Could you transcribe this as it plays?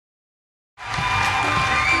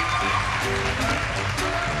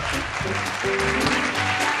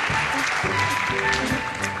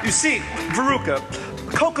You see, Veruca,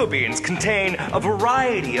 cocoa beans contain a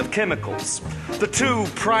variety of chemicals. The two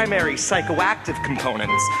primary psychoactive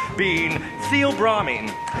components being theobromine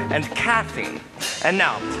and caffeine. And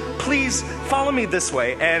now, please follow me this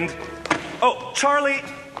way and... Oh, Charlie,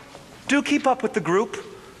 do keep up with the group.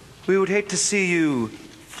 We would hate to see you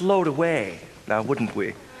float away, now wouldn't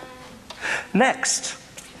we? Next,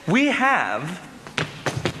 we have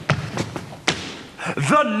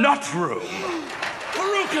the nut room.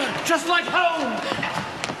 Veruca, just like home.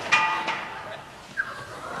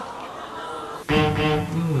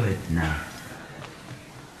 Good nut.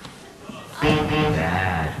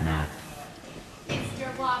 Bad nut.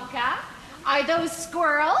 Mr. Wonka, are those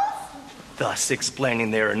squirrels? Thus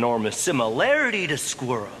explaining their enormous similarity to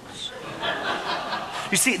squirrels.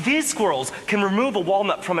 You see, these squirrels can remove a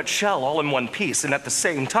walnut from its shell all in one piece and at the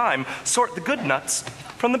same time sort the good nuts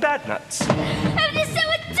from the bad nuts. Oh, they're so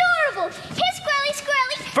adorable! Here, Squirrely,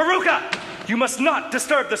 Squirrely! Veruca, you must not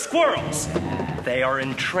disturb the squirrels. They are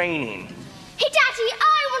in training. Hey, Daddy,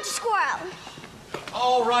 I want a squirrel.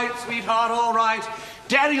 All right, sweetheart, all right.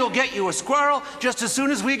 Daddy'll get you a squirrel just as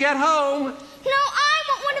soon as we get home. No, I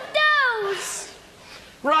want one of those.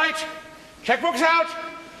 Right. Checkbook's out.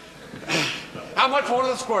 How much for one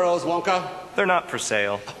of the squirrels, Wonka? They're not for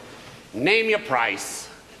sale. Name your price.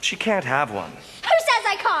 She can't have one. Who says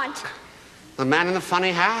I can't? The man in the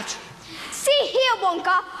funny hat? See here, Wonka.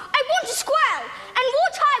 I want a squirrel, and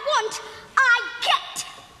what I want, I get.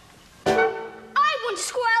 I want a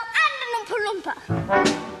squirrel and an Oompa Loompa.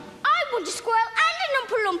 I want a squirrel and an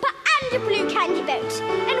Oompa Loompa and a blue candy boat.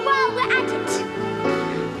 And while we're at it,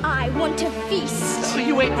 I want a feast. Oh,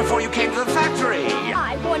 you ate before you came to the factory.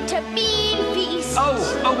 I want a bean feast.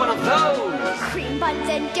 Oh, one of those. Cream buns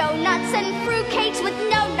and donuts and fruitcakes with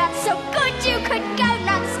no nuts, so good you could go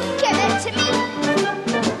nuts. Give it to me.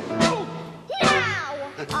 Now,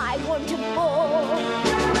 I want a ball.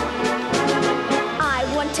 I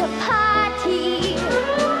want a party.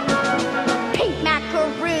 Pink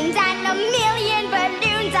macaroons and a million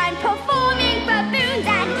balloons and performing baboons,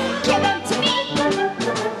 and give them to me.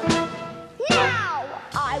 Now,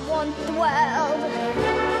 I want the world.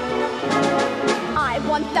 I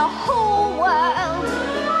want the whole world.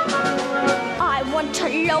 I want a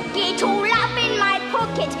Loki all up in my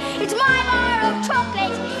pocket. It's my bar of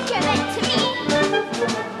chocolate. Give it to me.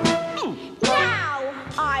 Now,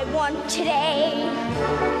 I want today.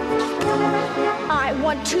 I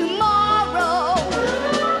want tomorrow.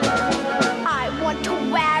 I want to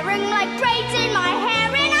wear 'em like braids in my hair,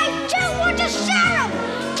 and I don't want to share 'em.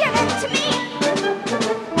 Give it to me.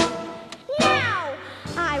 Now,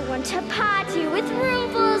 I want a party with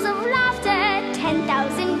roomfuls of laughter,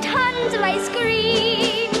 10,000 tons of ice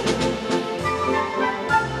cream.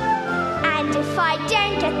 And if I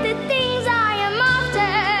don't get the thing